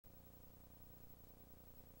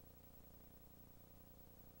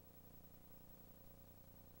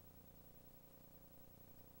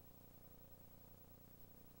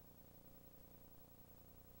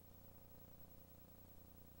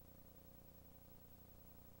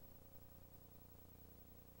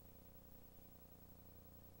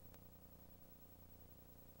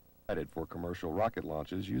for commercial rocket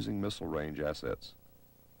launches using missile range assets.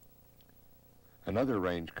 Another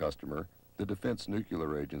range customer, the Defense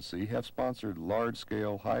Nuclear Agency, have sponsored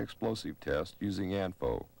large-scale high-explosive tests using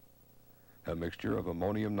ANFO, a mixture of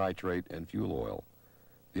ammonium nitrate and fuel oil.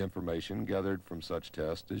 The information gathered from such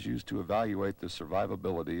tests is used to evaluate the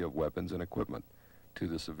survivability of weapons and equipment to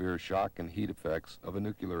the severe shock and heat effects of a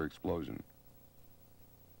nuclear explosion.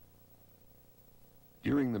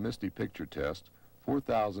 During the Misty Picture test,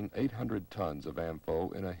 4,800 tons of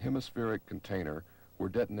ANFO in a hemispheric container were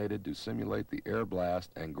detonated to simulate the air blast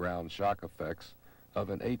and ground shock effects of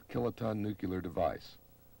an 8-kiloton nuclear device.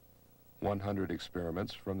 100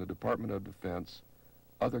 experiments from the Department of Defense,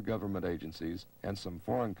 other government agencies, and some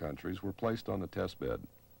foreign countries were placed on the test bed.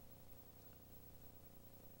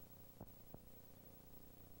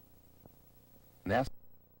 NASA